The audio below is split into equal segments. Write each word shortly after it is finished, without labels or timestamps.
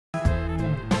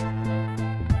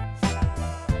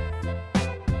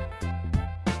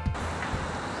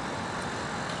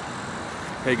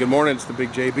Hey, good morning. It's the Big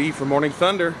JB for Morning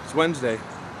Thunder. It's Wednesday.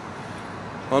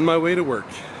 On my way to work.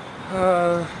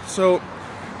 So,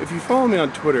 if you follow me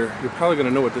on Twitter, you're probably going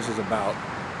to know what this is about.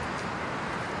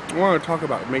 I want to talk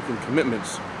about making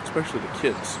commitments, especially to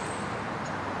kids.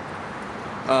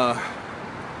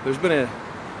 There's been a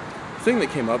thing that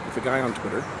came up with a guy on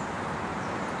Twitter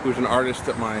who's an artist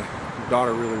that my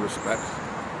daughter really respects.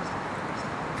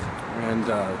 And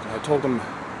I told him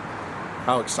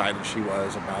how excited she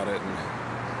was about it and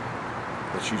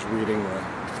that she's reading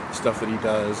the stuff that he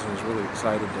does and is really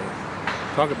excited to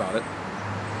talk about it.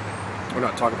 Or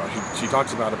not talk about it, she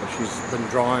talks about it, but she's been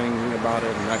drawing about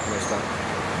it and that kind of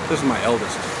stuff. This is my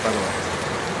eldest, by the way.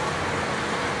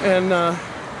 And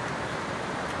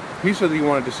he said that he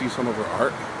wanted to see some of her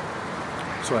art,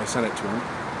 so I sent it to him.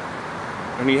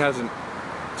 And he hasn't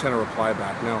sent a reply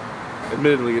back. Now,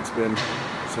 admittedly, it's been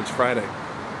since Friday.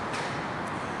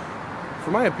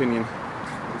 For my opinion,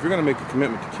 if you're going to make a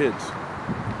commitment to kids,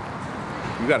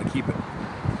 you got to keep it.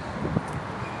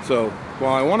 So,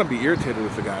 while I want to be irritated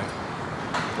with the guy,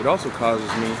 it also causes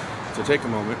me to take a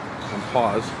moment and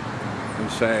pause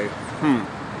and say,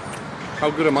 how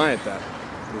good am I at that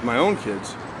with my own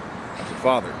kids as a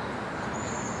father?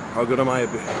 How good am I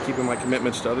at keeping my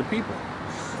commitments to other people?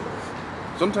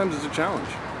 Sometimes it's a challenge.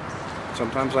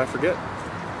 Sometimes I forget.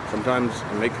 Sometimes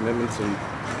I make commitments in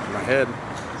my head,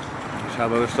 just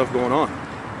have other stuff going on.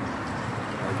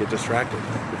 I get distracted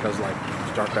because, like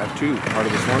StarCraft 2, part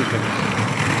of the Storm thing.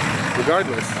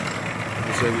 Regardless,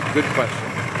 it's a good question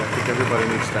that I think everybody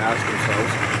needs to ask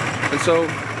themselves. And so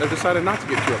I've decided not to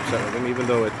get too upset with him, even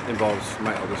though it involves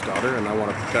my eldest daughter, and I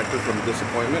want to protect her from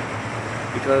disappointment,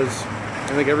 because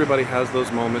I think everybody has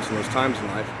those moments and those times in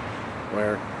life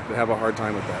where they have a hard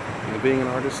time with that. And being an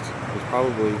artist is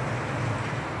probably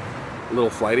a little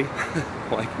flighty,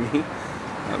 like me.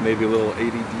 Maybe a little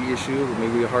ADD issue, or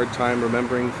maybe a hard time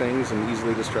remembering things and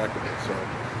easily distractible. So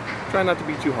try not to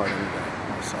be too hard on the guy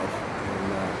myself,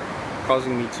 and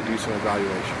causing me to do some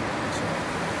evaluation. So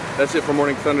that's it for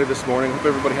Morning Thunder this morning. Hope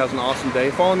everybody has an awesome day.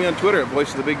 Follow me on Twitter at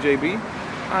VoiceOfTheBigJB.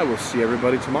 I will see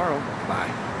everybody tomorrow. Bye.